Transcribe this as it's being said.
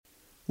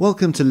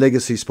Welcome to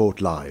Legacy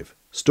Sport Live,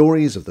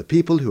 stories of the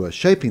people who are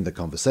shaping the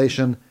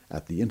conversation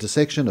at the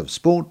intersection of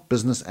sport,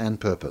 business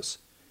and purpose.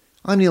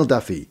 I'm Neill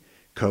Duffy,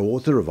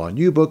 co-author of our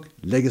new book,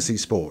 Legacy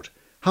Sport,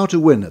 How to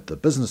Win at the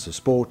Business of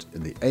Sport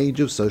in the Age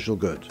of Social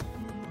Good.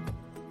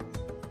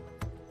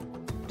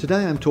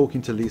 Today I'm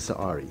talking to Lisa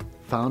Arie,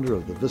 founder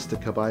of the Vista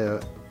Caballo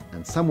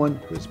and someone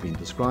who has been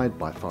described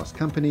by Fast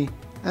Company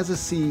as a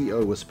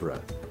CEO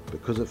whisperer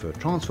because of her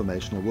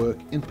transformational work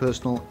in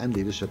personal and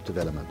leadership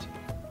development.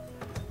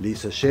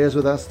 Lisa shares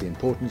with us the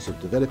importance of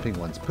developing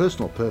one's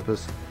personal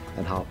purpose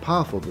and how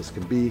powerful this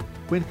can be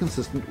when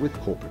consistent with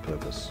corporate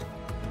purpose.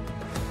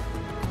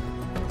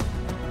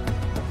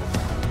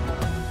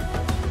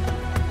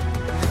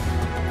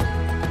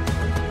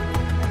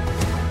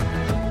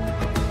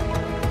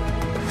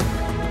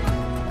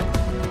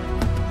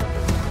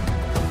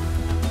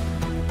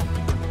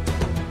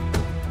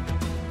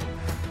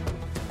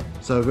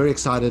 So very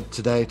excited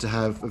today to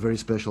have a very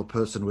special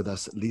person with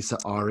us, Lisa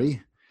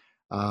Arie.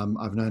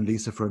 I've known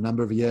Lisa for a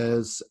number of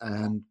years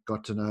and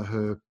got to know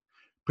her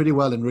pretty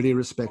well and really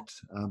respect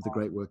the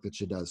great work that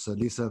she does. So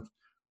Lisa,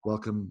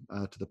 welcome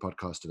to the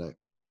podcast today.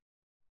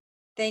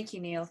 Thank you,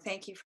 Neil.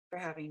 Thank you for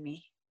having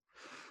me.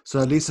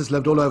 So Lisa's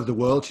lived all over the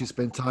world. She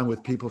spent time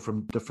with people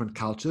from different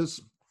cultures.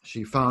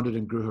 She founded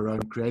and grew her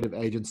own creative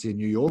agency in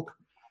New York,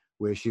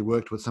 where she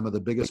worked with some of the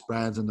biggest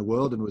brands in the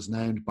world and was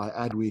named by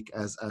Adweek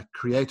as a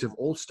creative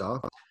all-star.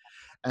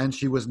 And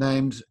she was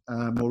named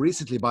more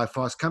recently by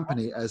Fast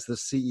Company as the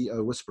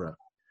CEO Whisperer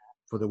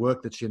for the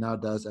work that she now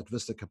does at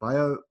Vista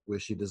Caballo, where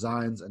she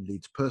designs and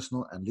leads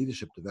personal and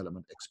leadership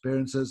development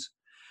experiences.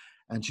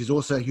 And she's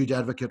also a huge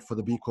advocate for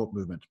the B Corp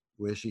movement,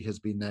 where she has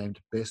been named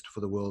Best for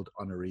the World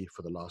honoree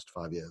for the last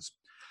 5 years.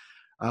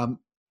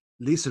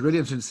 Lisa, really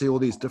interesting to see all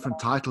these different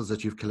titles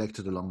that you've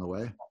collected along the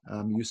way.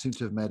 You seem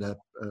to have made a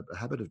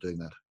habit of doing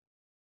that.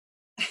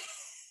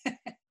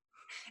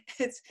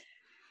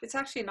 It's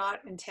actually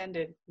not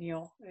intended,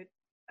 Neil.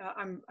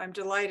 I'm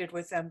delighted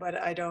with them, but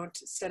I don't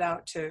set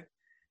out to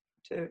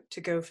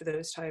go for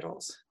those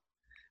titles.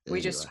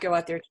 We just go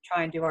out there to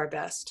try and do our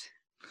best.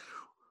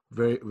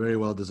 Very, very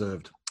well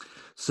deserved.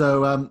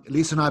 So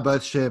Lisa and I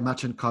both share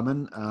much in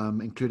common,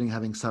 including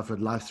having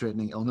suffered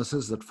life-threatening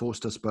illnesses that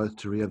forced us both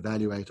to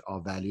reevaluate our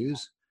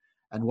values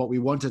and what we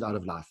wanted out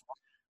of life,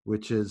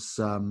 which is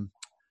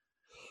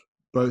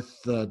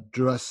both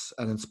drew us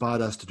and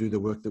inspired us to do the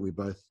work that we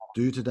both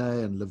do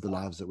today and live the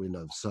lives that we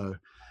live. So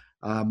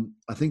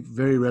I think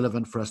very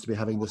relevant for us to be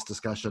having this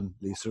discussion,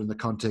 Lisa, in the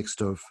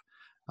context of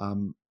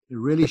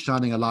really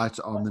shining a light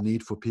on the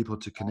need for people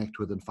to connect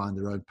with and find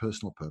their own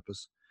personal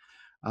purpose.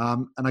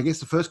 And I guess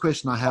the first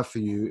question I have for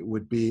you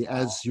would be,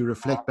 as you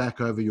reflect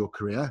back over your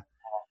career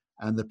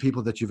and the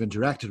people that you've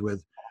interacted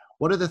with,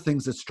 what are the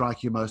things that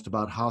strike you most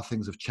about how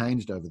things have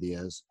changed over the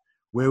years,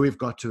 where we've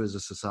got to as a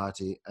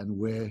society and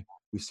where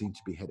we seem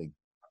to be heading?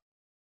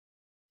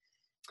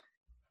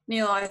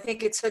 Neil, I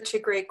think it's such a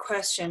great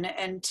question.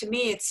 And to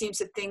me, it seems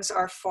that things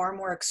are far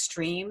more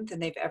extreme than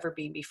they've ever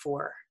been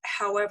before.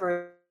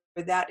 However,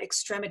 that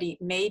extremity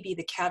may be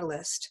the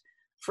catalyst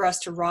for us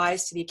to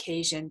rise to the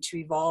occasion to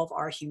evolve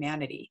our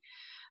humanity.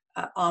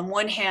 On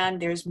one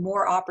hand, there's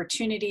more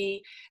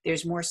opportunity,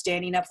 there's more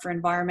standing up for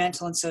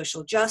environmental and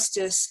social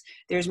justice,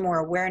 there's more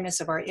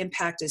awareness of our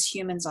impact as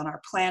humans on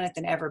our planet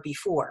than ever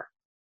before.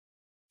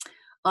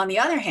 On the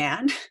other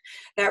hand,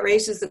 that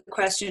raises the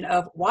question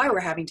of why we're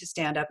having to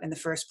stand up in the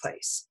first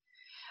place.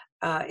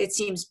 It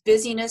seems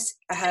busyness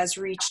has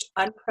reached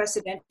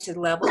unprecedented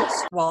levels,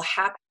 while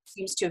happiness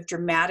seems to have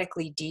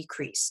dramatically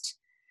decreased.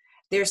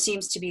 There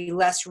seems to be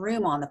less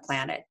room on the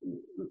planet,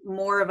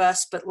 more of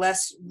us, but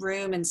less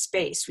room and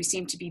space. We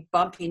seem to be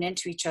bumping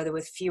into each other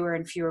with fewer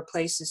and fewer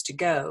places to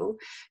go,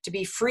 to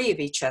be free of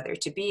each other,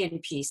 to be in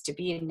peace, to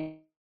be in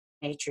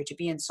nature, to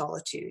be in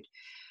solitude.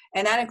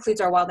 And that includes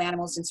our wild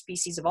animals and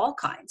species of all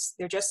kinds.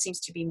 There just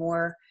seems to be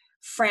more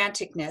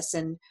franticness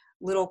and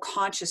little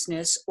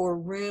consciousness or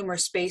room or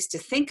space to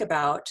think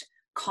about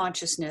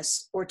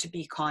consciousness or to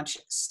be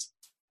conscious.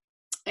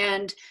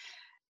 And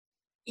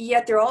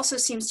yet there also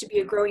seems to be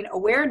a growing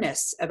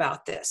awareness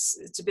about this.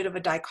 It's a bit of a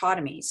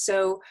dichotomy.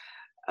 So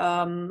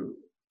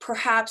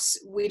perhaps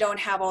we don't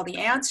have all the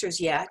answers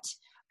yet,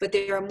 but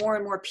there are more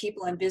and more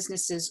people and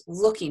businesses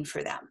looking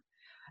for them.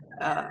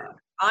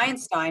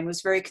 Einstein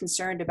was very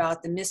concerned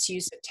about the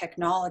misuse of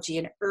technology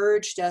and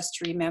urged us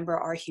to remember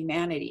our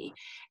humanity.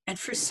 And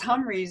for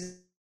some reason,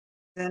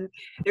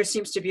 there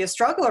seems to be a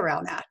struggle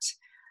around that.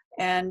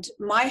 And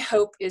my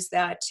hope is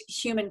that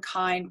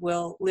humankind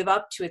will live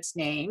up to its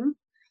name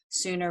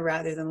sooner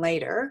rather than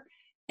later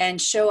and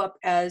show up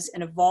as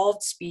an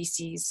evolved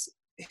species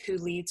who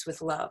leads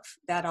with love.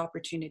 That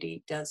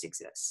opportunity does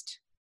exist.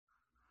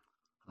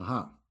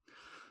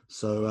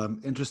 So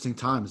interesting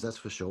times, that's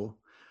for sure.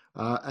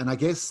 And I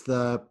guess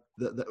the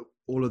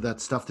all of that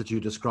stuff that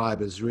you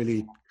describe is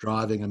really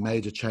driving a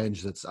major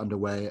change that's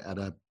underway at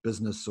a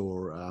business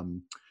or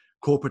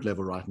corporate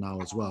level right now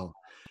as well.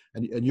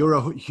 And you're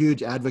a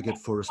huge advocate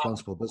for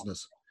responsible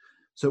business.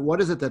 So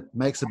what is it that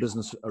makes a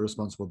business a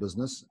responsible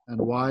business, and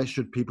why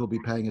should people be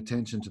paying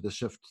attention to the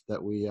shift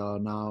that we are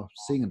now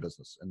seeing in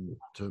business in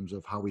terms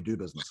of how we do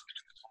business?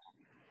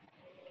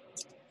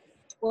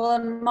 Well,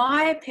 in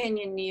my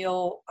opinion,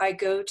 Neill, I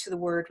go to the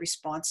word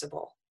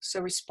responsible. So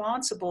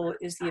responsible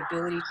is the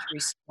ability to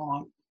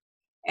respond.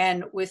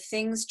 And with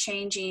things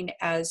changing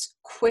as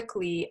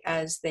quickly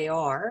as they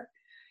are,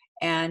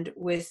 and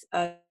with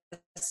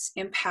us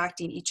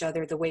impacting each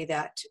other the way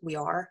that we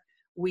are,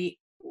 we,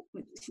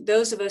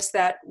 those of us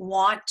that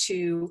want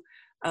to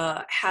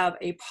have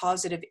a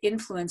positive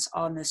influence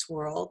on this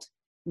world,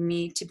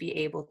 need to be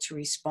able to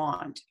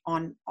respond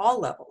on all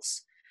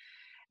levels.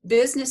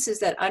 Businesses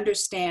that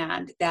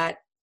understand that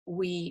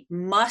we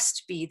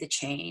must be the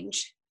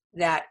change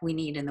that we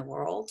need in the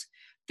world,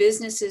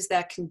 businesses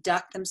that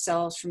conduct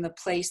themselves from the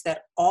place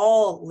that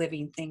all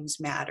living things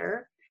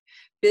matter,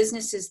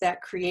 businesses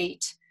that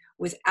create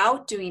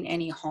without doing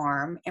any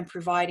harm and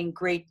providing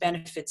great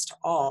benefits to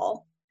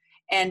all,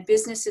 and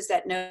businesses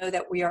that know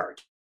that we are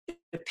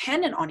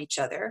dependent on each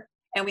other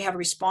and we have a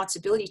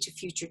responsibility to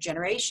future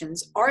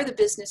generations are the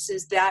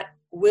businesses that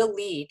will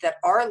lead, that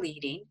are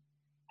leading,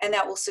 and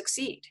that will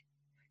succeed.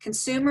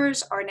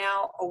 Consumers are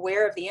now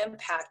aware of the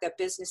impact that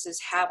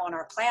businesses have on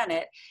our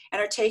planet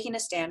and are taking a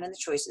stand in the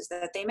choices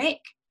that they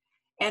make.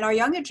 And our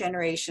younger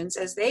generations,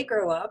 as they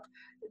grow up,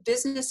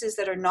 businesses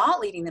that are not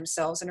leading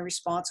themselves in a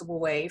responsible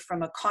way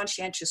from a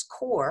conscientious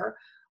core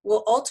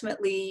will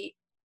ultimately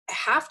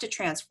have to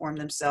transform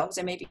themselves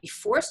and maybe be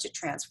forced to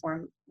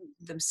transform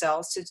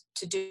themselves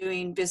to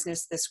doing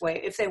business this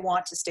way if they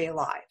want to stay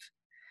alive.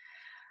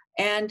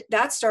 And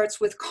that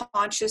starts with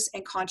conscious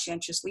and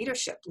conscientious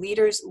leadership,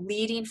 leaders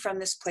leading from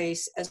this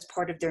place as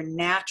part of their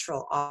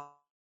natural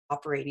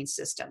operating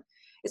system.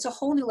 It's a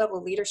whole new level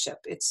of leadership.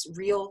 It's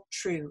real,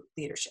 true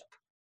leadership.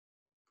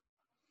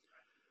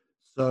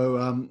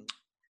 So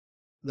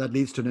that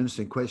leads to an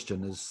interesting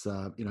question: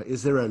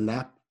 is there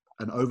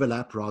an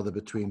overlap rather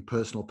between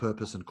personal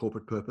purpose and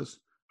corporate purpose?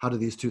 How do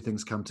these two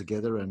things come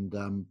together, and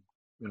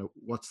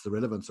what's the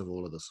relevance of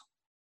all of this?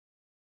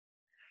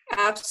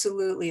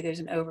 Absolutely,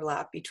 there's an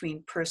overlap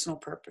between personal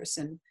purpose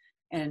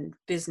and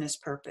business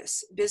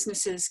purpose.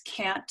 Businesses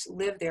can't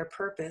live their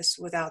purpose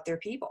without their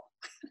people.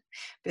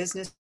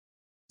 Businesses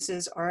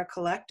are a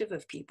collective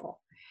of people,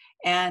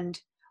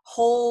 and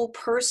whole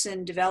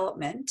person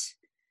development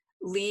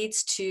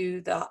leads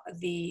to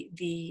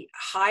the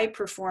high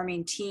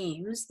performing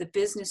teams, the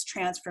business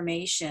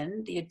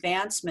transformation, the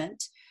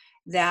advancement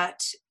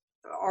that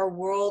our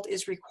world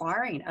is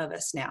requiring of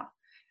us now.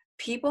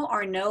 People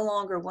are no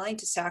longer willing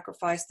to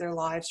sacrifice their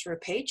lives for a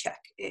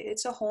paycheck.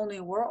 It's a whole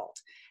new world.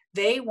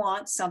 They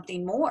want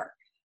something more.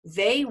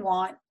 They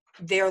want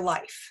their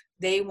life.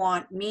 They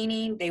want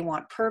meaning. They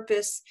want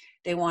purpose.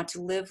 They want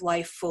to live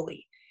life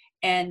fully.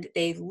 And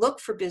they look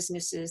for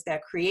businesses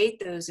that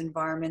create those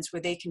environments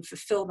where they can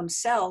fulfill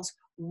themselves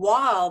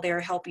while they're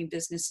helping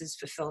businesses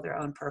fulfill their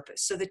own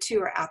purpose. So the two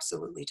are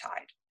absolutely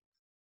tied.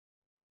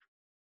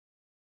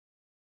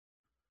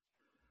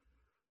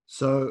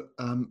 So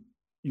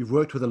you've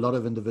worked with a lot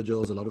of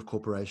individuals, a lot of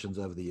corporations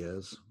over the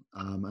years,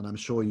 and I'm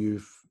sure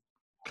you've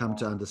come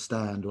to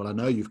understand, well, I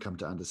know you've come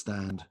to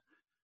understand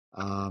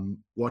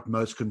what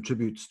most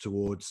contributes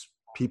towards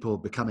people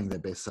becoming their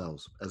best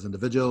selves as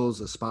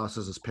individuals, as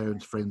spouses, as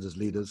parents, friends, as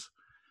leaders,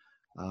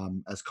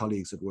 as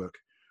colleagues at work.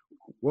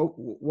 What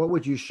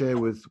would you share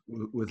with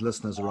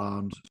listeners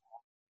around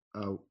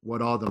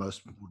what are the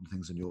most important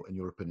things in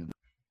your opinion?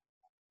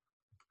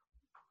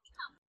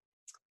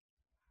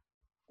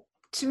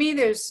 To me,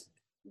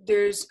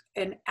 there's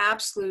an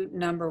absolute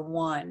number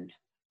one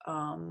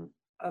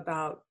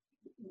about,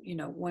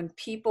 when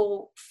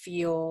people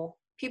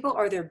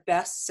are their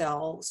best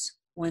selves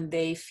when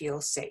they feel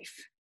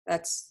safe.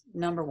 That's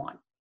number one.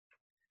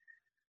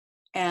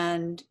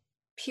 And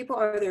people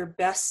are their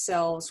best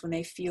selves when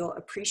they feel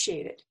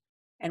appreciated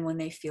and when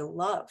they feel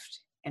loved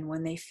and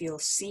when they feel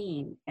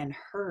seen and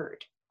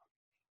heard.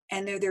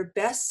 And they're their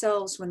best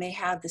selves when they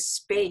have the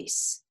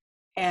space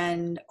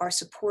and are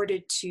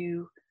supported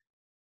to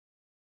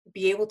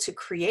be able to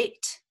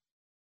create,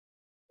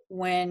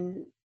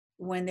 when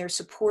they're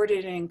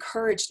supported and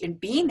encouraged in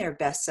being their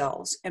best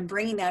selves and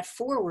bringing that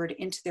forward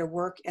into their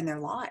work and their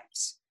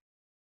lives.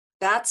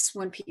 That's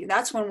when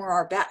we're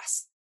our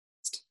best.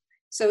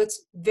 So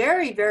it's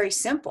very, very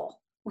simple.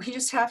 We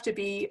just have to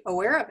be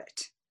aware of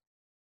it.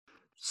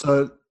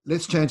 So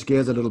let's change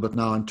gears a little bit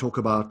now and talk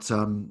about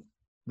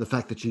the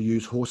fact that you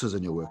use horses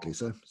in your work,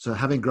 Lisa. So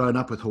having grown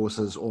up with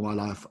horses all my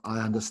life, I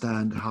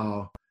understand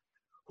how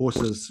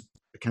horses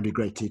can be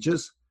great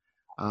teachers.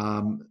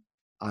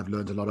 I've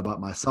learned a lot about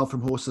myself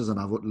from horses, and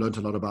I've learned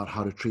a lot about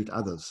how to treat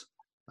others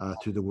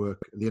through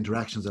the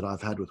interactions that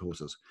I've had with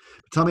horses.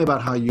 But tell me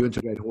about how you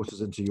integrate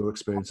horses into your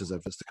experiences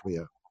at Vista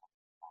Caballo.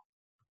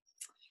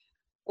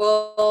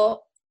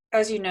 Well,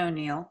 as you know,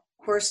 Neill,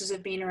 horses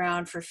have been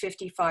around for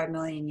 55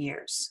 million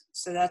years.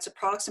 So that's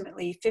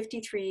approximately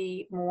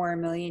 53 more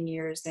million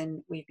years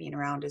than we've been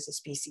around as a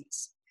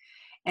species.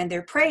 And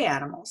they're prey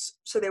animals.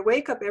 So they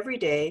wake up every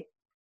day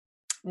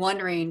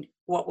wondering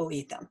what will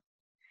eat them.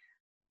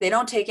 They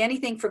don't take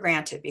anything for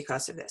granted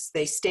because of this.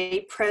 They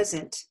stay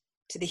present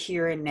to the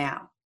here and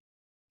now.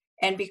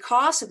 And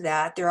because of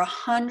that, they're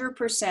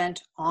 100%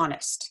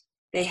 honest.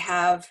 They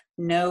have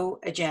no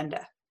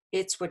agenda.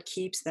 It's what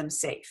keeps them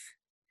safe.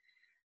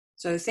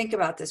 So think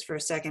about this for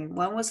a second.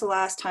 When was the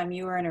last time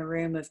you were in a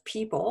room of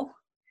people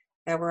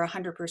that were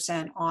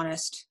 100%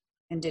 honest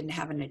and didn't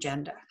have an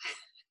agenda?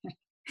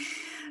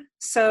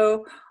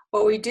 So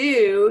what we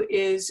do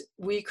is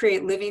we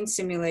create living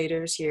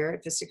simulators here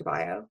at Vista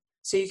Caballo,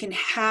 so you can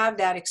have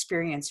that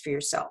experience for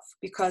yourself.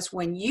 Because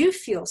when you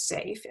feel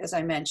safe, as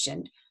I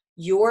mentioned,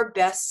 your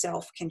best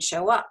self can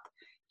show up.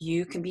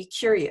 You can be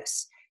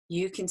curious.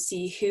 You can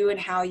see who and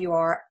how you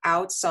are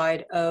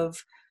outside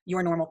of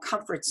your normal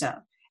comfort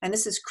zone. And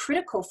this is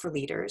critical for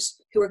leaders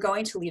who are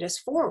going to lead us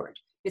forward.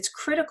 It's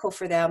critical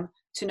for them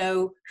to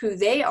know who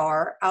they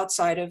are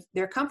outside of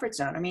their comfort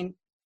zone. I mean,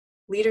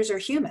 leaders are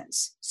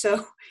humans,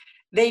 so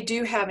they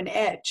do have an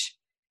edge.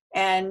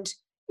 And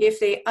if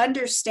they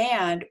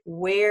understand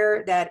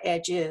where that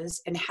edge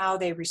is and how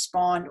they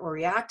respond or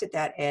react at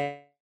that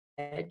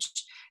edge,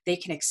 they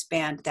can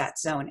expand that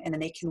zone, and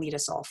then they can lead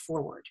us all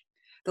forward.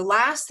 The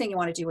last thing you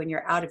want to do when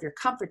you're out of your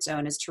comfort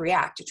zone is to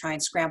react, to try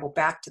and scramble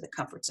back to the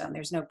comfort zone.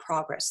 There's no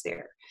progress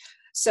there.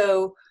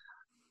 So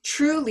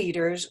true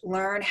leaders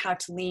learn how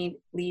to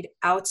lead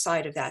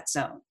outside of that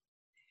zone.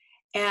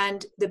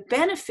 And the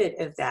benefit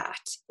of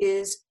that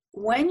is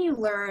when you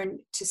learn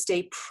to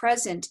stay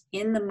present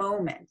in the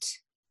moment,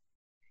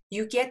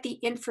 you get the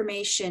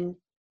information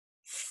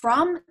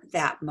from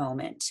that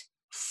moment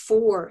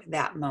for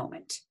that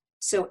moment.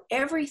 So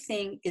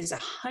everything is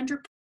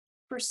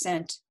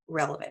 100%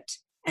 relevant.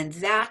 And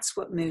that's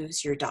what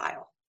moves your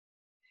dial.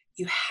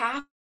 You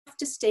have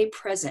to stay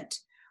present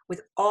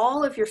with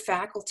all of your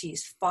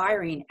faculties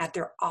firing at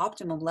their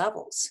optimum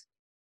levels.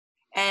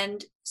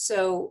 And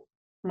so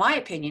my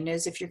opinion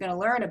is, if you're going to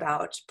learn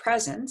about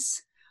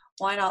presence,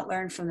 why not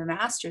learn from the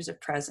masters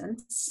of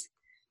presence,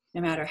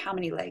 no matter how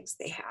many legs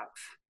they have?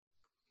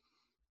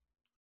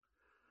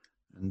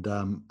 And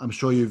I'm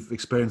sure you've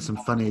experienced some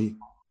funny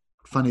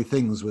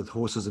things with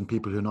horses and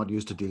people who are not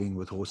used to dealing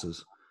with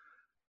horses.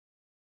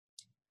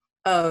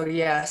 Oh,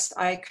 yes.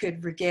 I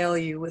could regale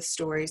you with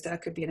stories.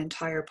 That could be an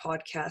entire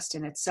podcast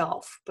in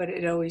itself, but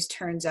it always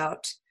turns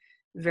out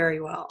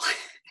very well.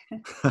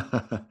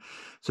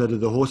 So do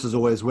the horses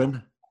always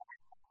win?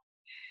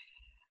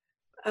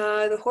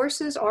 The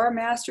horses are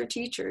master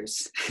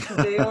teachers.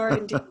 They are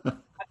indeed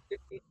master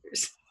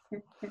teachers.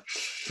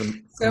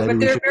 But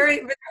they're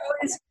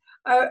always,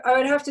 I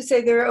would have to say,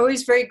 they're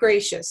always very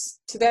gracious.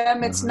 To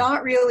them, it's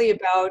not really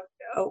about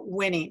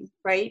winning,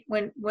 right?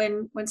 When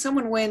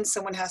someone wins,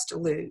 someone has to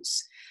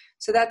lose.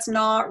 So that's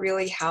not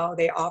really how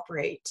they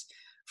operate.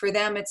 For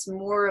them, it's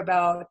more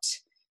about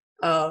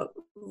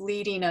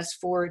leading us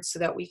forward so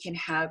that we can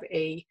have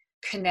a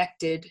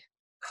connected,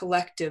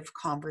 collective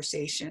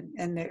conversation.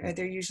 And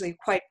they're usually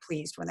quite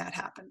pleased when that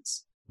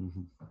happens.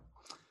 Mm-hmm.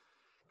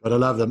 But I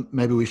love them.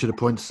 Maybe we should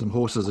appoint some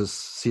horses as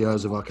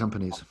CEOs of our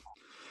companies.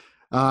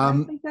 I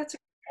think that's a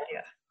good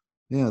idea.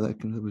 Yeah,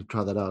 we'll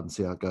try that out and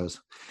see how it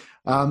goes.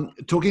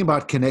 Talking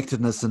about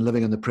connectedness and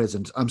living in the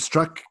present, I'm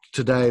struck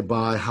today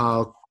by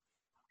how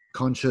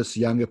conscious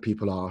younger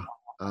people are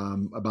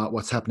about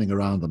what's happening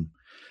around them.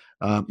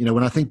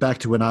 When I think back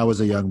to when I was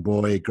a young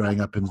boy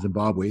growing up in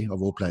Zimbabwe,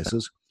 of all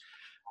places,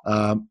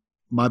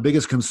 my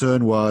biggest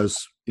concern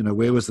was,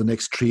 where was the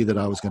next tree that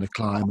I was going to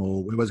climb,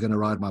 or where was going to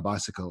ride my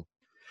bicycle?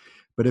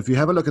 But if you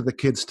have a look at the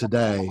kids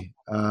today,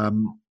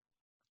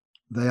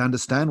 they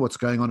understand what's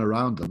going on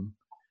around them,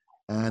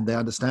 and they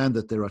understand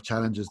that there are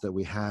challenges that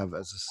we have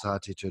as a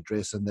society to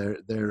address, and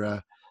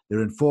they're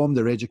informed,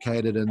 they're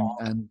educated,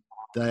 and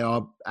they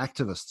are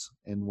activists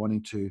in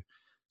wanting to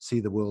see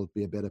the world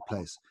be a better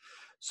place.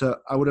 So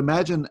I would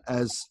imagine,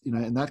 as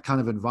in that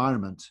kind of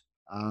environment,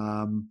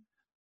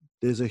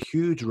 there's a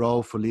huge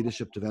role for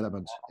leadership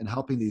development in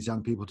helping these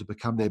young people to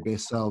become their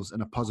best selves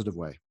in a positive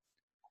way.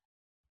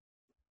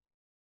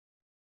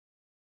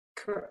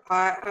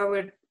 I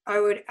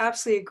would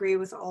absolutely agree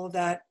with all of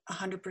that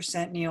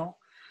 100%, Neill.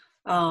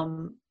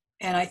 And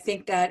I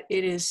think that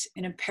it is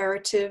an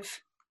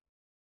imperative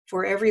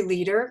for every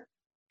leader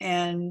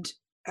and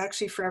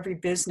actually for every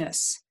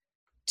business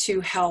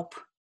to help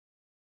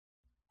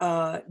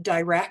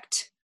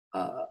direct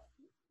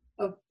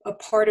a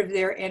part of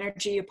their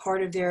energy, a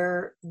part of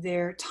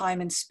their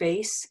time and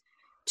space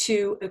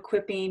to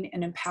equipping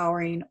and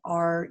empowering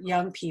our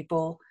young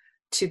people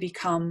to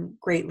become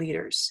great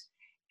leaders.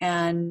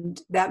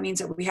 And that means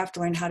that we have to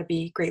learn how to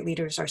be great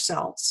leaders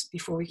ourselves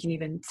before we can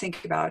even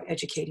think about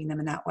educating them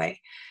in that way.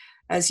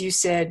 As you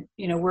said,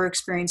 we're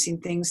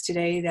experiencing things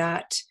today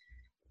that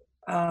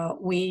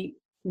we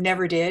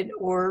never did,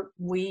 or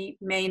we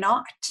may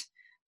not.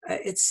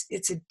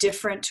 It's a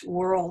different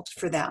world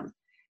for them.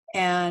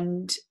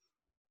 And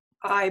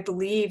I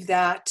believe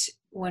that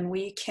when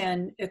we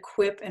can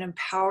equip and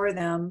empower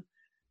them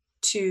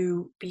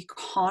to be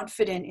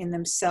confident in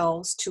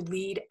themselves, to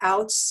lead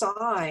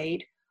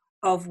outside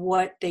of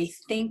what they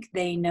think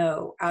they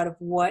know, out of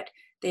what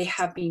they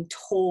have been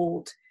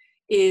told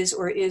is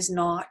or is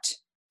not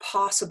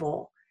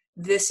possible,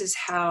 this is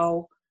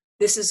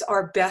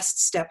our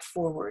best step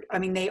forward. I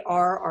mean, they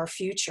are our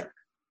future.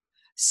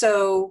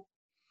 So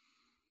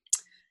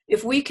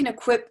if we can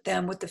equip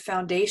them with the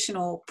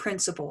foundational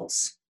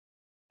principles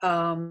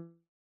to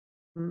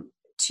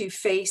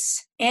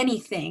face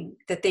anything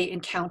that they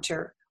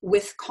encounter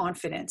with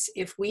confidence,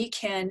 if we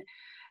can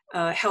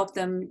help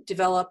them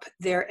develop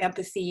their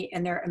empathy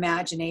and their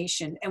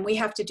imagination, and we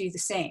have to do the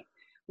same.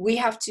 We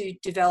have to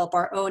develop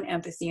our own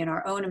empathy and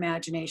our own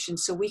imagination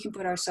so we can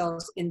put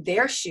ourselves in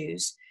their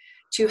shoes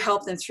to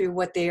help them through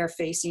what they are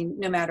facing,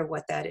 no matter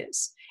what that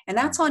is. And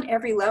that's on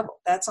every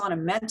level. That's on a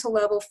mental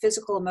level,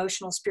 physical,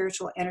 emotional,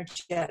 spiritual,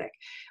 energetic,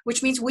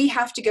 which means we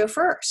have to go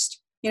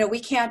first. We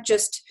can't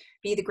just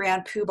be the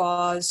grand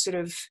poobahs, sort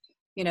of,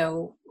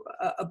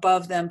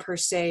 above them per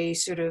se,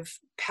 sort of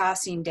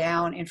passing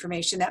down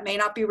information that may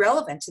not be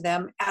relevant to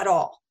them at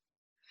all.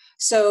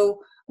 So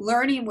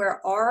learning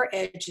where our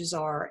edges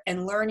are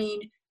and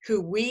learning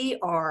who we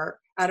are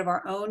out of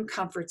our own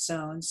comfort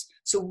zones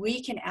so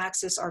we can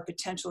access our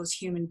potential as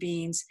human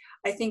beings,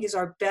 I think is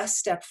our best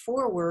step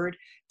forward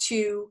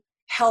to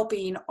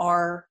helping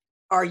our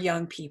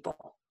young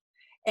people.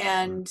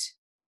 And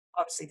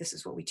obviously this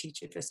is what we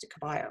teach at Vista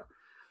Caballo.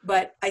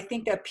 But I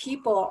think that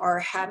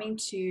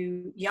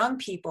young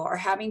people are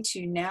having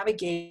to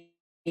navigate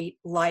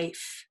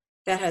life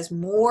that has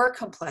more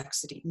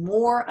complexity,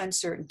 more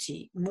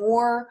uncertainty,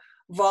 more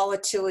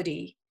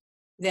volatility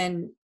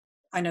than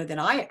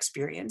I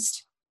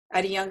experienced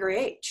at a younger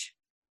age.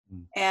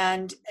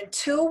 And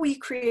until we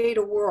create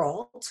a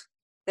world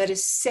that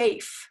is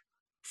safe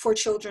for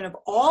children of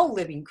all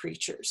living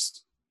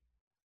creatures,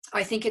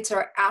 I think it's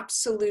our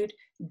absolute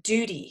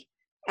duty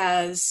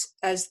as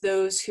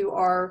those who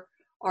are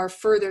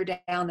further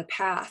down the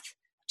path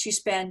to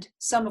spend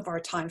some of our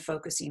time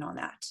focusing on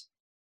that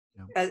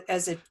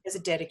as a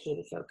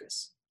dedicated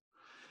focus.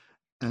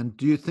 And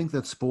do you think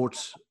that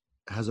sports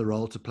has a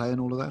role to play in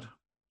all of that?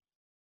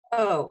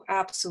 Oh,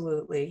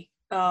 absolutely.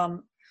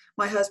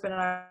 My husband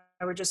and I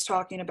were just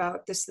talking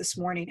about this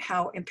morning,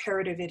 how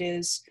imperative it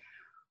is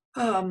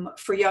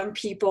for young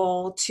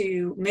people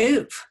to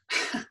move.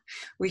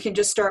 We can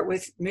just start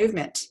with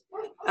movement.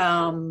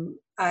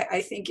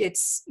 I think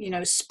it's,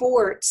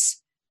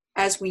 sports,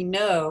 as we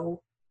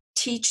know,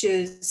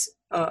 teaches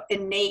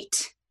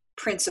innate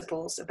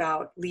principles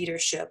about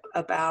leadership,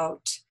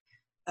 about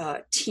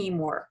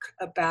teamwork,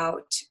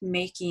 about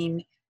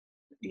making,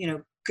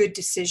 good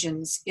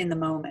decisions in the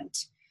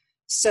moment.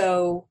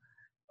 So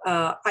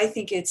I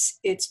think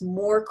it's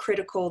more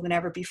critical than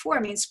ever before.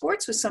 I mean,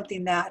 sports was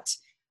something that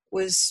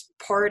was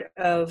part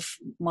of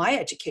my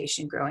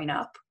education growing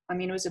up. I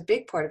mean, it was a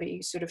big part of it.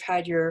 You sort of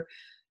had your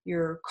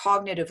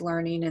cognitive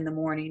learning in the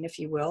morning, if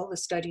you will, the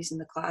studies in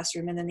the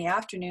classroom. And then the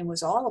afternoon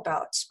was all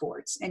about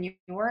sports. And you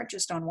weren't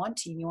just on one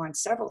team, you were on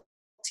several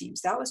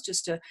teams. That was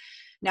just a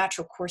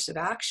natural course of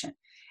action.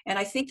 And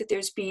I think that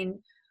there's been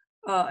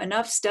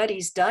enough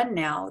studies done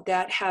now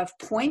that have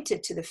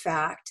pointed to the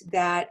fact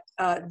that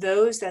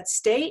those that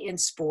stay in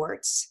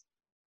sports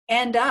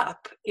end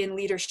up in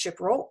leadership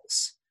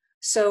roles.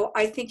 So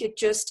I think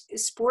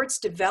sports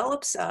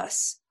develops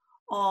us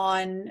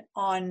on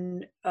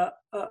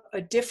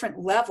a different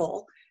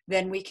level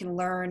than we can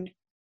learn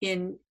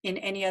in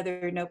any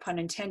other, no pun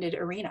intended,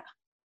 arena.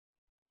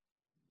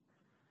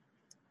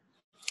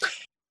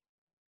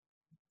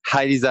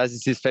 Hi, Lisa.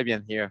 This is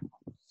Fabian here.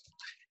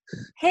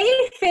 Hey,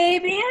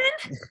 Fabian.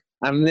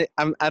 I'm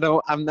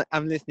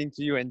listening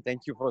to you, and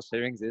thank you for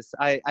sharing this.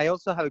 I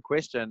also have a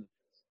question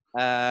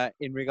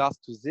in regards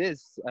to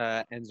this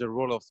and the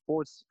role of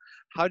sports.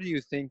 How do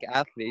you think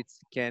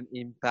athletes can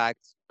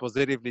impact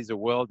positively the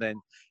world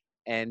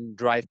and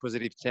drive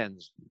positive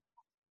change?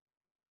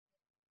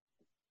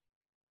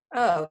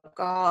 Oh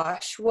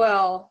gosh.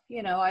 Well,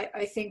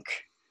 I think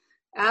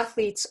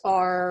athletes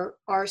are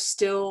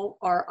still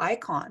our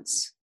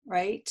icons,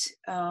 right?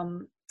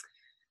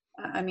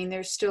 I mean,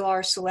 they're still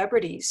our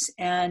celebrities,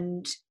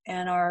 and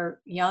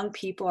our young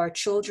people, our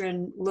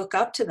children look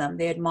up to them.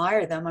 They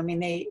admire them. I mean,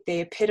 they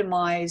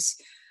epitomize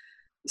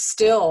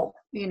still,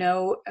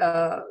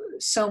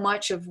 so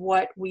much of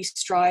what we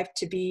strive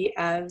to be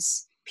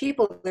as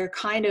people. They're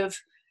kind of,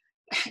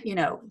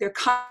 they're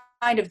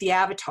kind of the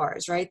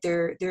avatars, right?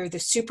 They're the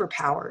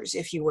superpowers,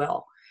 if you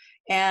will.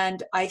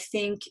 And I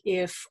think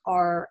if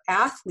our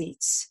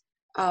athletes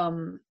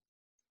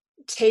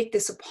take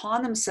this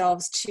upon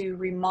themselves to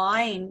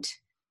remind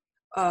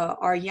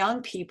our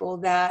young people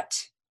that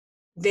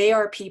they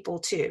are people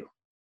too,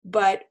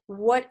 but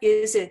what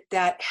is it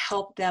that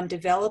helped them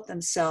develop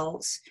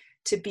themselves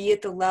to be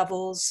at the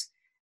levels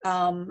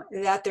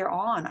that they're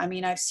on? I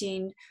mean, I've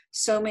seen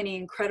so many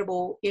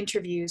incredible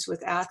interviews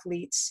with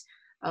athletes,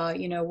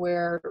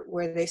 where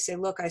they say,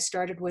 look, I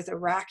started with a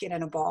racket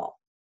and a ball.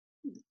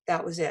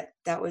 That was it.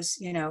 That was,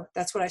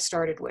 that's what I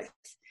started with.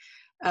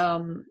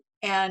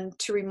 And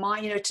to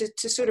remind,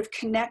 to sort of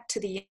connect to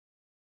the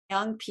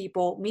young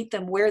people, meet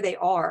them where they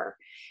are,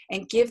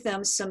 and give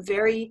them some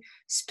very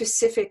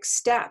specific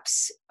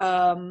steps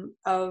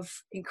of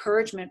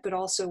encouragement, but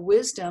also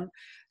wisdom,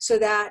 so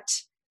that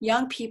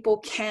young people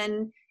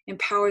can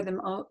empower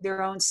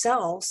their own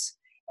selves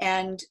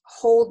and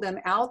hold them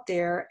out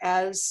there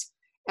as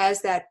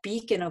that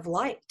beacon of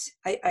light.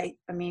 I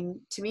mean,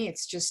 to me,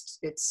 it's just,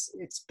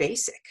 it's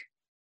basic.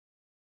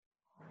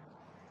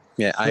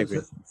 Yeah, I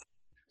agree.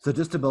 So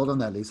just to build on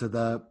that,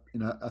 Lisa,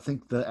 I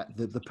think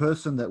the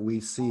person that we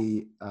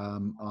see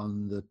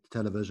on the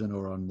television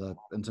or on the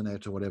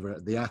internet or whatever,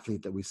 the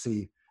athlete that we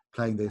see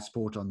playing their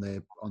sport on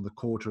the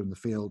court or in the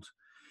field,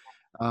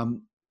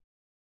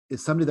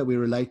 is somebody that we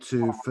relate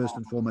to first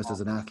and foremost as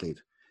an athlete.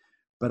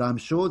 But I'm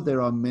sure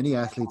there are many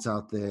athletes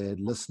out there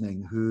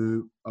listening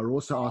who are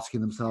also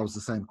asking themselves the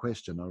same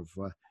question of,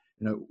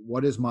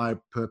 what is my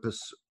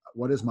purpose?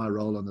 What is my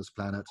role on this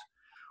planet?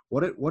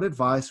 What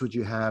advice would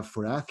you have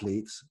for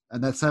athletes?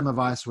 And that same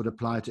advice would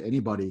apply to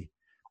anybody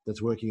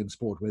that's working in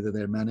sport, whether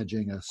they're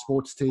managing a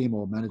sports team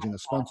or managing a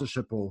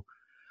sponsorship or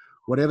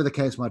whatever the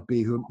case might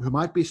be, who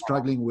might be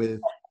struggling with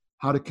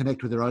how to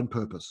connect with their own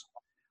purpose.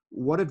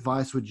 What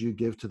advice would you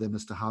give to them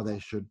as to how they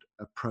should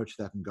approach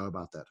that and go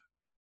about that?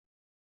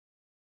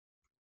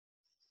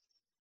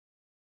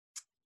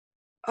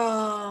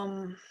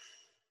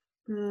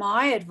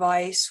 My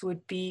advice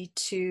would be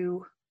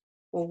to,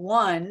 well,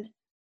 one,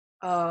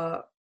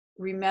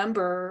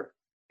 remember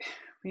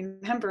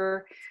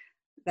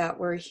that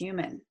we're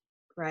human,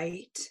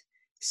 right?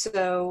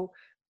 So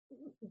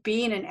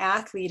being an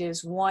athlete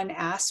is one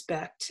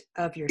aspect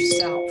of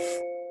yourself.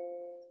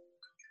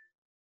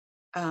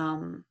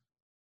 And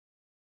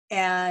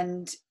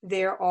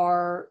we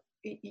are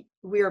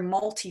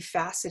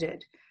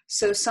multifaceted.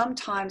 So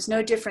sometimes,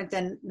 no different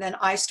than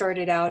I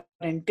started out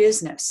in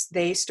business,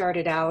 they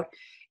started out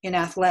in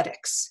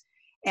athletics.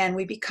 And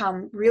we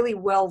become really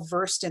well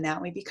versed in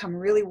that. We become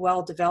really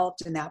well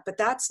developed in that. But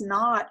that's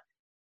not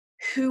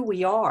who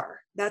we are.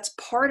 That's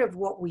part of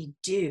what we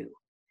do.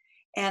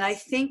 And I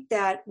think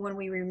that when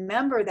we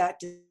remember that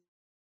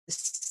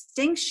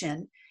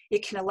distinction,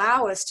 it can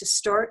allow us to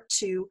start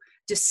to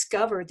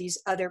discover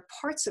these other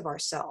parts of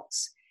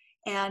ourselves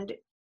and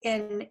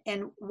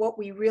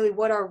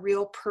what our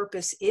real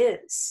purpose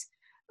is,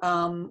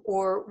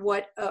 or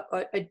what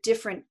a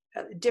different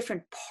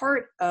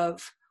part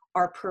of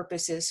our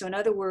purpose is. So in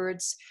other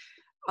words,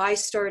 I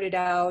started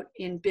out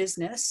in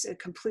business, a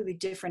completely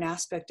different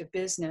aspect of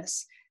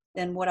business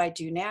than what I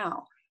do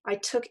now. I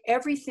took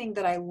everything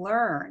that I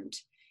learned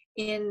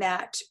in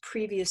that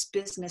previous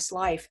business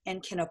life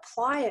and can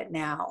apply it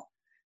now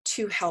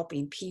to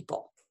helping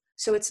people.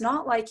 So it's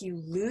not like you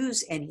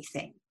lose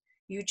anything.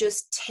 You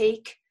just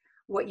take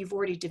what you've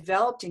already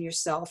developed in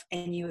yourself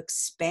and you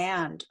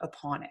expand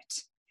upon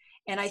it.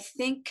 And I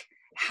think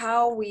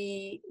how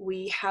we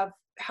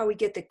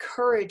get the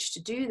courage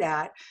to do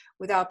that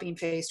without being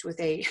faced with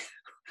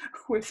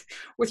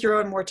with your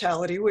own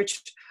mortality,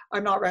 which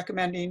I'm not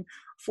recommending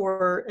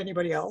for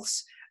anybody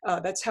else.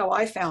 That's how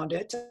I found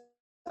it.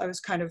 I was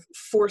kind of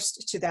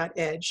forced to that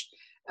edge.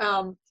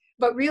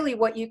 But really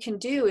what you can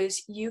do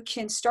is you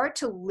can start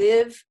to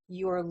live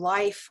your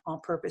life on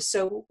purpose.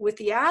 So with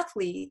the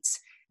athletes,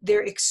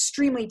 they're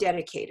extremely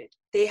dedicated.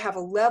 They have a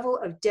level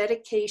of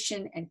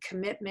dedication and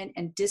commitment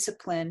and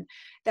discipline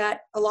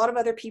that a lot of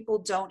other people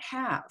don't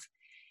have.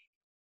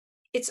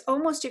 It's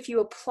almost, if you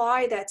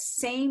apply that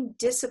same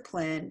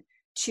discipline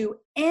to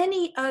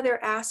any other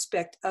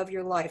aspect of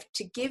your life,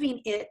 to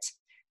giving it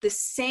the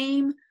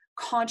same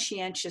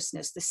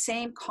conscientiousness, the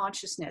same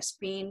consciousness,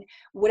 being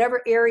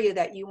whatever area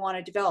that you want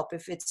to develop,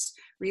 if it's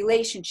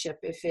relationship,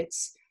 if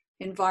it's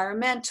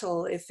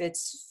environmental, if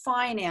it's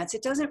finance,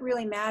 it doesn't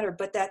really matter,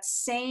 but that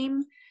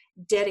same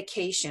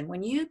dedication,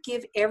 when you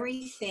give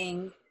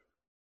everything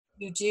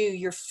you do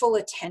your full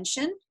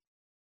attention,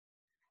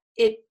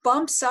 it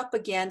bumps up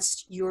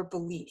against your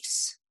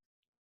beliefs.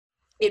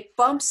 It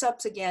bumps up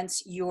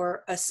against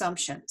your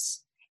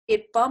assumptions.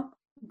 It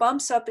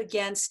bumps up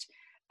against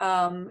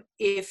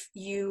if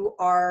you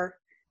are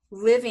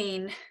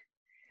living,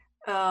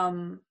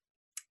 a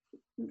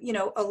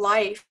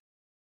life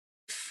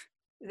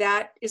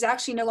that is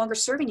actually no longer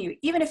serving you,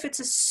 even if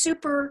it's a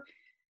super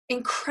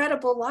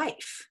incredible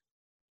life.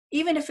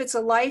 Even if it's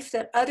a life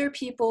that other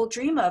people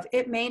dream of,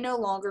 it may no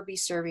longer be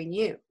serving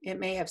you. It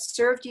may have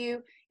served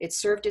you, it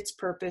served its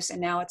purpose,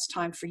 and now it's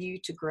time for you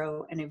to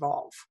grow and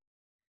evolve.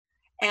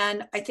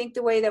 And I think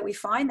the way that we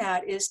find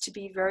that is to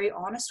be very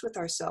honest with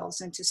ourselves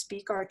and to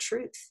speak our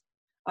truth.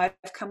 I've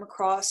come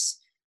across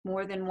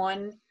more than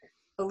one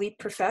elite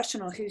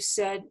professional who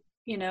said,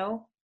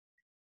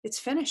 it's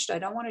finished. I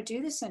don't want to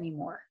do this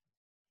anymore.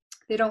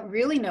 They don't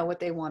really know what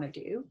they want to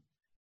do.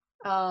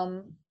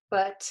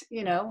 But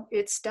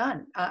it's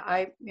done.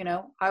 I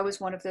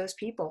was one of those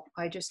people.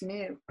 I just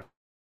knew.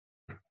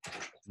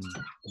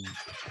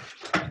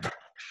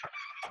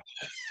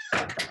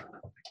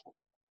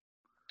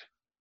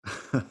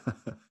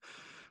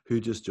 Who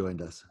just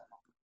joined us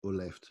or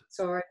left?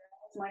 Sorry,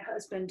 my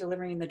husband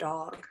delivering the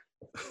dog.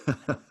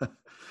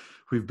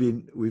 We've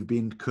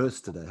been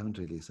cursed today, haven't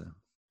we, Lisa?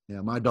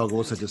 Yeah, my dog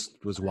also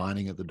just was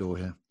whining at the door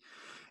here.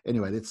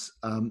 Anyway, let's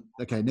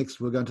okay.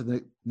 Next, we're going to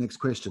the next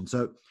question.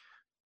 So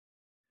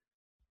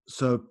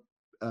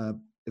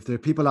if there are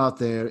people out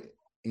there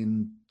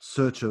in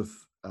search of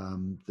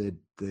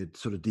their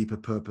sort of deeper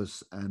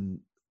purpose and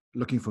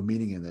looking for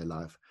meaning in their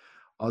life.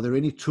 Are there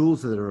any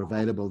tools that are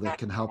available that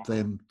can help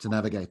them to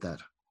navigate that?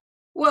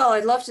 Well,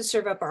 I'd love to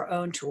serve up our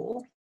own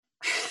tool.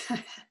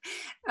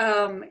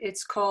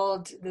 It's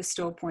called the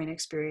Still Point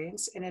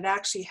Experience, and it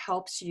actually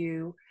helps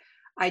you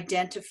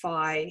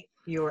identify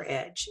your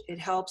edge. It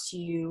helps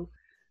you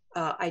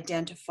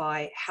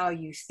identify how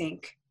you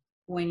think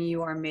when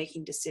you are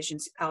making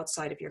decisions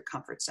outside of your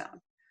comfort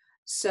zone.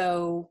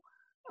 So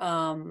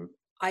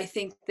I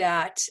think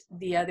that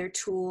the other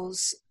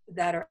tools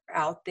that are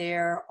out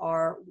there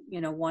are,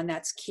 one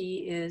that's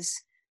key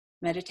is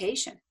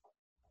meditation.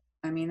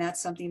 I mean,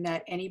 that's something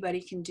that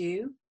anybody can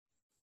do,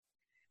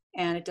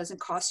 and it doesn't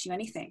cost you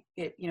anything.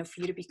 For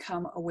you to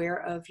become aware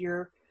of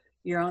your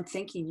own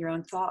thinking, your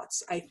own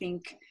thoughts. I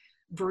think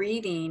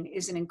breathing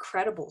is an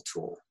incredible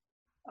tool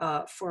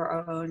for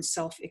our own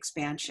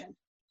self-expansion.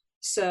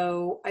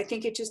 So I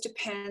think it just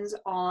depends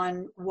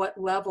on what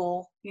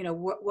level,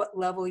 what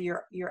level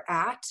you're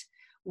at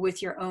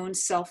with your own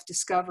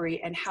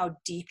self-discovery and how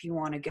deep you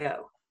want to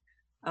go.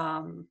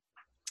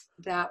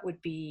 That would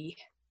be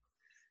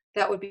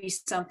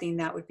something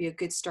that would be a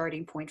good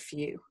starting point for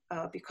you,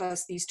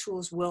 because these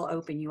tools will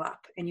open you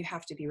up, and you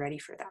have to be ready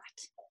for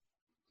that.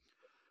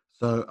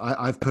 So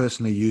I've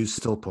personally used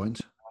Still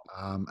Point,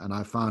 and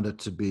I found it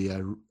to be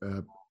an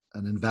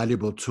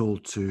invaluable tool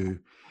to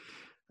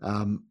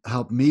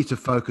help me to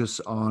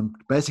focus on,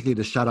 basically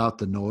to shut out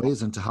the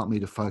noise and to help me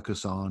to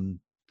focus on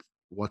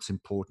what's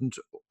important.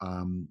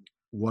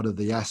 What are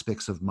the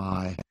aspects of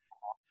my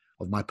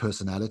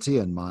personality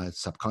and my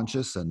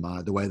subconscious and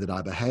the way that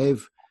I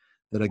behave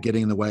that are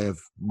getting in the way of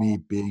me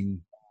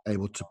being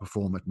able to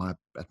perform as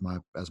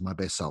my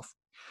best self.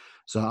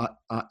 So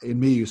in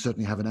me, you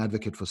certainly have an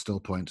advocate for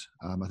Still Point.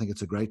 I think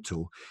it's a great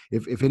tool.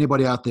 If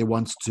anybody out there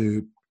wants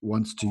to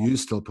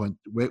use Still Point,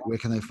 where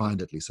can they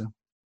find it, Lisa?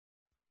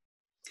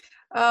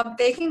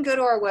 They can go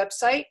to our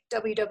website,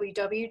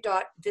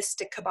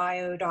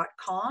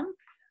 www.vistacaballo.com,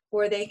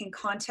 or they can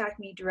contact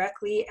me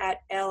directly at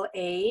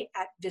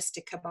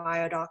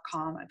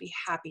la@vistacaballo.com. I'd be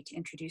happy to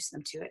introduce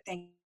them to it.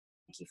 Thank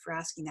you for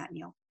asking that,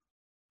 Neill.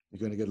 You're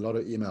going to get a lot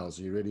of emails.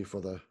 Are you ready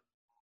for the...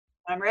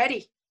 I'm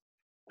ready.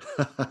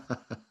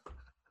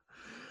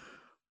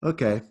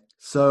 Okay.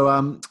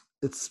 So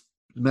it's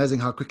amazing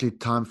how quickly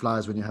time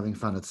flies when you're having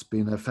fun. It's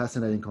been a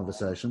fascinating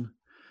conversation.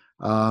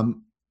 To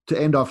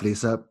end off,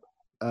 Lisa,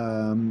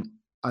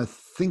 I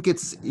think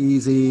it's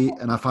easy,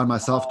 and I find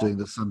myself doing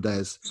this some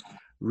days,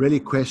 really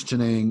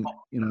questioning,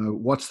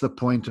 what's the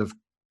point of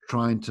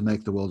trying to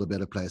make the world a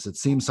better place? It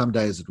seems some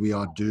days that we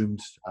are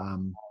doomed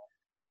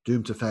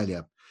to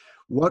failure.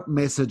 What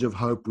message of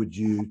hope would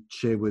you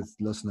share with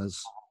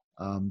listeners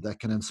that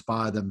can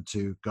inspire them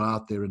to go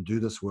out there and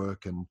do this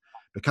work and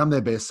become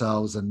their best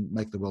selves and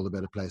make the world a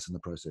better place in the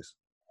process?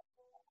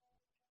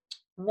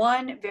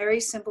 One very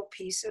simple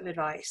piece of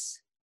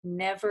advice: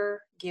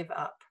 never give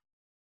up.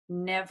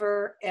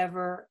 Never,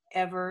 ever,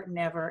 ever,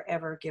 never,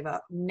 ever give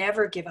up.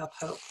 Never give up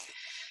hope.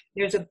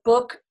 There's a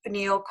book,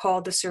 Neill,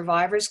 called The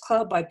Survivors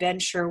Club by Ben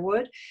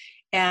Sherwood,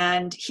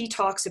 and he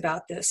talks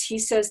about this. He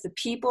says the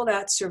people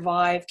that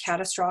survive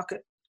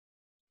catastrophic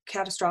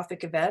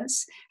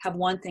events have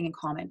one thing in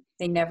common: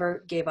 they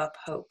never gave up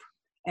hope.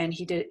 And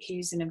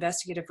he's an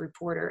investigative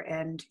reporter,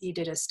 and he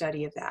did a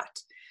study of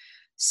that.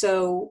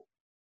 So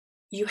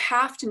you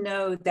have to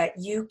know that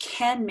you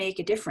can make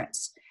a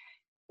difference,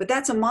 but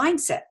that's a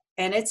mindset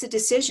and it's a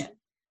decision.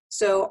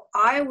 So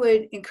I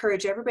would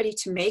encourage everybody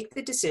to make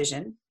the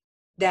decision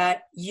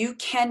that you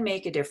can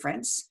make a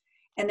difference,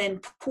 and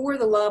then pour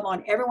the love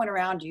on everyone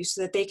around you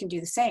so that they can do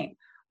the same.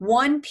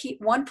 One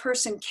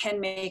person can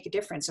make a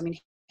difference. I mean,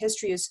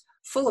 history is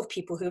full of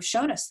people who have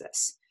shown us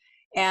this.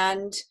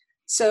 And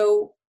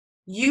so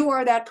you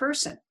are that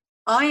person.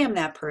 I am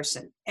that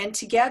person. And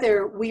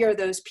together we are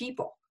those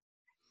people.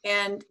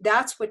 And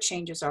that's what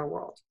changes our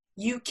world.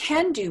 You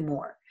can do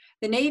more.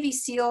 The Navy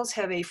SEALs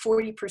have a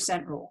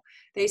 40% rule.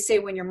 They say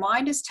when your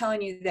mind is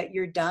telling you that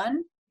you're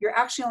done, you're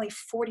actually only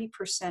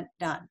 40%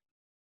 done.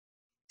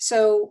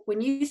 So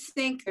when you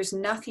think there's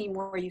nothing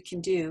more you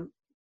can do,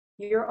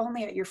 you're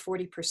only at your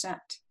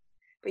 40%.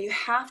 But you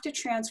have to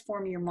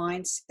transform your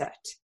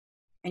mindset,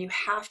 and you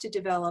have to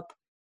develop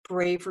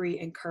bravery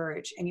and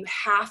courage, and you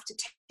have to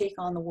take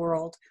on the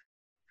world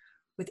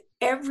with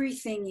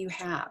everything you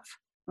have.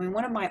 I mean,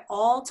 one of my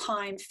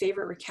all-time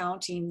favorite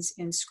recountings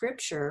in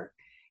scripture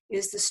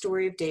is the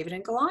story of David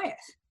and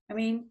Goliath. I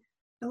mean,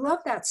 I love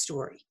that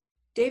story.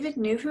 David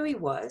knew who he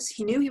was.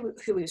 He knew who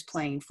he was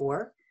playing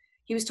for.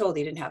 He was told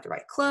he didn't have the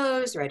right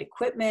clothes, the right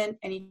equipment,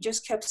 and he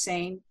just kept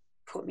saying,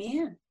 put me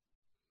in.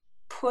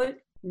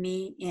 Put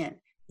me in.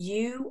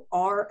 You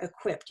are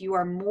equipped. You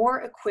are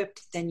more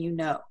equipped than you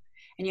know.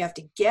 And you have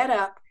to get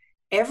up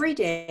every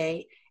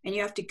day, and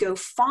you have to go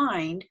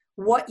find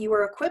what you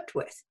are equipped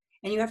with.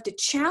 And you have to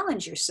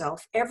challenge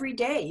yourself every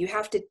day. You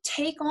have to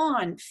take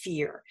on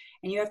fear,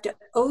 and you have to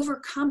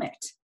overcome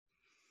it.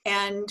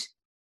 And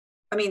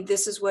I mean,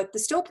 this is what the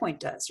Still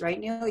Point does, right,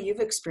 Neill? You've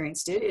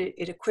experienced it.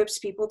 It equips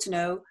people to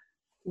know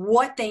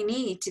what they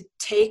need to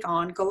take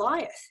on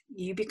Goliath.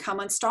 You become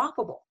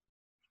unstoppable.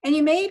 And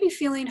you may be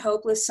feeling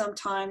hopeless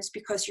sometimes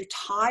because you're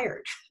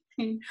tired.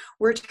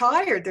 We're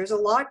tired. There's a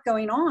lot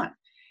going on.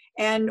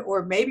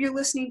 Or maybe you're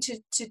listening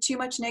to too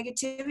much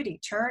negativity.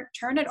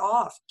 Turn it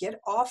off. Get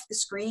off the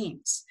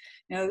screens.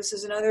 This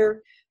is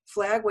another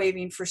flag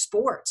waving for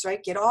sports,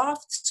 right? Get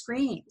off the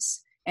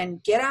screens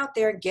and get out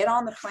there, get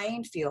on the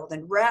playing field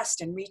and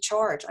rest and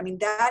recharge. I mean,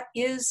 that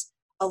is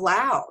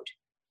allowed.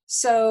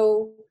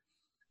 So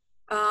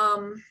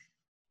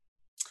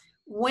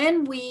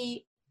when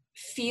we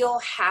feel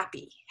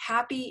happy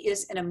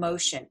is an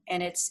emotion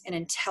and it's an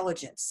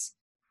intelligence.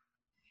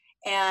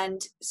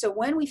 And so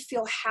when we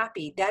feel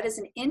happy, that is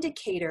an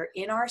indicator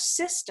in our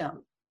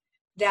system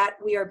that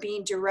we are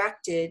being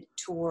directed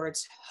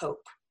towards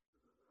hope,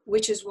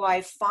 which is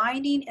why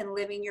finding and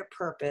living your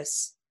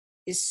purpose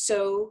is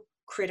so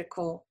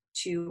critical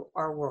to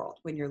our world.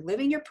 When you're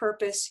living your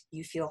purpose,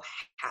 you feel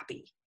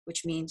happy,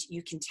 which means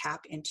you can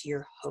tap into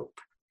your hope.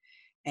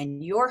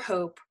 And your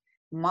hope,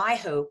 my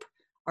hope,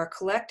 our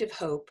collective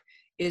hope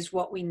is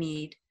what we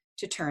need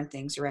to turn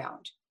things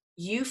around.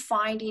 You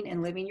finding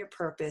and living your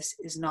purpose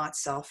is not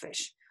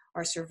selfish.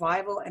 Our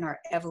survival and our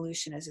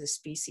evolution as a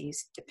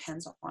species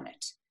depends on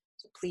it.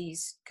 So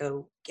please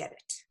go get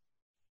it.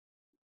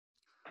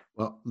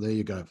 Well, there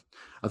you go.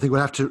 I think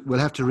we'll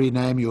have to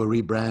rename you or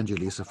rebrand you,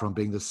 Lisa, from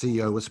being the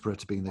CEO whisperer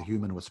to being the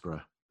human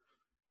whisperer.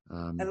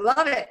 I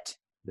love it.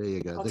 There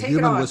you go. I'll The take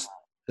human it on.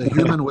 The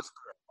human whisperer.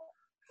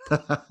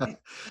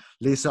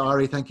 Lisa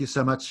Arie, thank you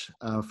so much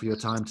for your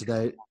time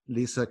today.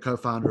 Lisa,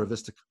 co-founder of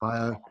Vista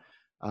Caballo,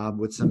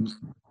 with some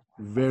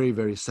very,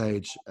 very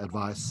sage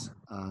advice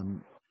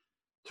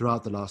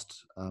throughout the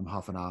last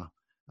half an hour.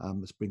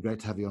 It's been great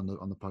to have you on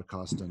the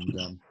podcast,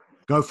 and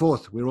go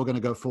forth. We're all going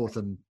to go forth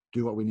and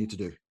do what we need to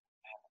do.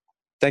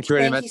 Thank you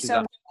very much. Thank you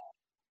so much.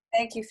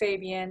 Thank you,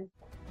 Fabian.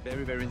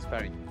 Very, very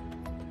inspiring.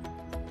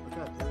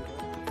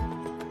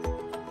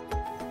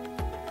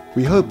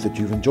 We hope that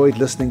you've enjoyed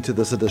listening to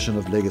this edition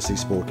of Legacy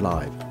Sport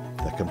Live,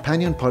 the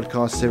companion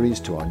podcast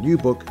series to our new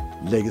book,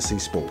 Legacy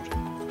Sport: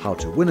 How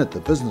to Win at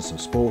the Business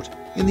of Sport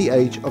in the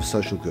Age of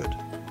Social Good.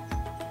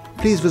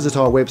 Please visit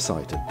our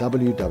website at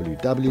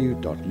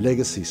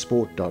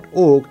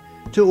www.legacysport.org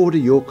to order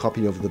your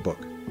copy of the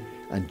book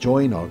and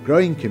join our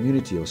growing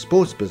community of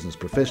sports business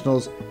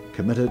professionals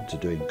committed to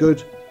doing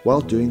good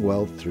while doing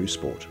well through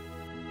sport.